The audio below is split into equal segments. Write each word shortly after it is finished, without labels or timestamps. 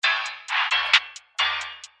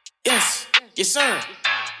Yes, sir.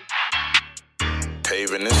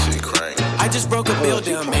 Paving this shit crank. I just broke a bill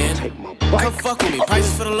down, man. Come fuck with me,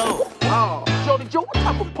 prices for the low. Oh, Jody Joe, what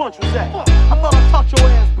type of punch was that? I thought I taught your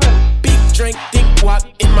ass better. Big drink, dick walk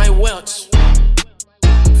in my Welch.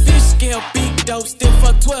 Fish scale, big dope, still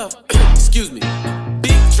fuck 12. Excuse me.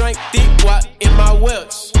 Big drink, dick walk in my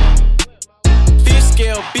Welch. Fish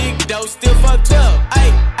scale, big dope, still fuck 12.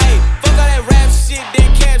 Ayy, fuck all that rap shit,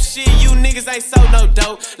 that cap shit. You niggas ain't so no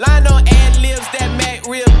dope. Line on ad libs, that Mac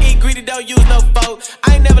real. Eat greedy, don't use no folk.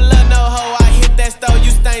 I ain't never love no hoe. I hit that store,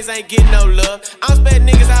 you stains ain't getting no love. I'm spad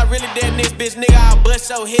niggas, I really dead this bitch, nigga. I'll bust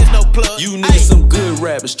your heads, no plug. You niggas some good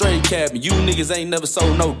rapping, straight capping. You niggas ain't never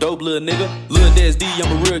sold no dope, little nigga. Lil Dezz D,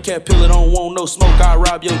 I'm a real cat pillar, don't want no smoke, I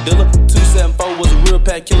rob your dealer. 274 was a real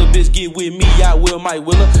pack killer, bitch, get with me, I will, Mike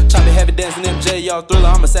Willer. Choppy have it dancing MJ, y'all thriller.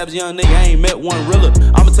 I'm a savage young nigga, I ain't met one realer.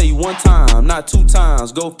 I'ma tell you one time, not two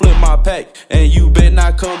times, go flip my pack. And you better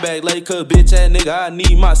not come back late, cause bitch ass nigga, I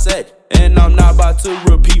need my sack. And I'm not about to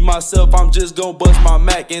repeat myself, I'm just gon' bust my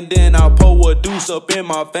Mac. And then I'll pour a deuce up in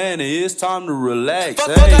my fanny, it's time to relax. Fuck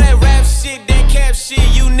all that rap shit, that cap shit,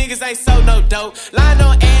 you niggas ain't so no dope. Line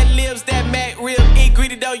on ad libs, that Mac real. Eat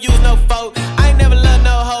greedy, don't use no folk. I ain't never love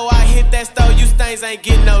no hoe, I hit that store, you stains ain't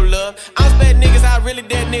getting no love. I'm spad niggas, I really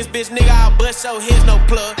dead this bitch, nigga, I'll bust your heads, no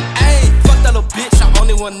plug. Ayy, fuck that little bitch, I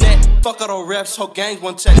only want that. Fuck all those raps, whole gang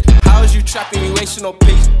one check. How is you trapping, you ain't shit no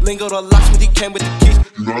peace. Lingo the locks when he came with the keys.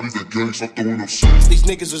 You naughty that gang, stop throwing up shit. These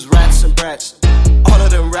niggas was rats and brats. All of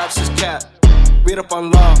them raps is cap. Read up on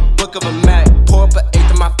law, book of a Mac. Pour up an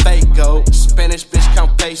eighth of my fake go. Spanish bitch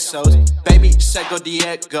count pesos. Baby, Seco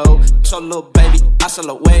Diego. So little baby, I saw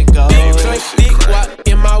the way go. Big drink, dick walk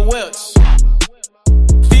in my Welch.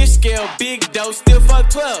 Fish scale, big dope, still fuck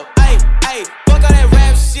 12. Ayy, fuck all that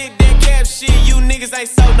rap shit, that cap shit. You niggas ain't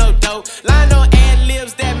so no dope. Line on ad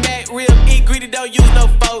libs, that Mac real. Eat greedy, don't use no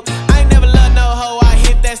folk. I ain't never love no hoe. I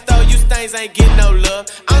hit that store, you stains ain't getting no love.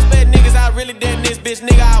 I'm spad niggas, I really dead this bitch,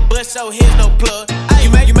 nigga. I'll bust your heads, no plug. Ay,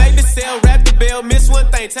 you made the sale, rap the bell, miss one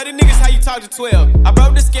thing. Tell the niggas how you talk to 12. I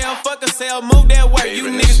broke the scale, fuck a sale, move that work. You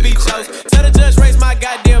niggas be chose. Tell the judge raise my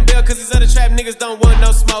goddamn bell, cause these other trap niggas don't want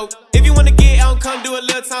no smoke. If you wanna get out, come do a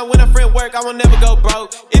little time when I'm friend work, I won't never go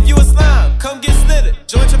broke. If you a slime, come get slithered.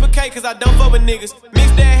 Join Triple K, cause I don't fuck with niggas.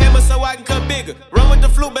 Mix that hammer so I can cut bigger. Run with the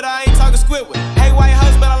flute, but I ain't talking Squidward. Hey, white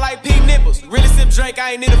house, but I like pink nipples. Really sip drink,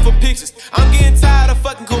 I ain't in it for pictures. I'm getting tired of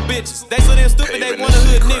fucking cool bitches. They so damn stupid, they want a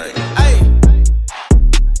hood nigga. Ayy.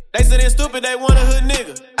 They so damn stupid, they want a hood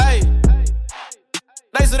nigga. Ayy.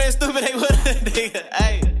 They so damn stupid, they want a nigga.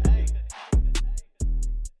 Ayy.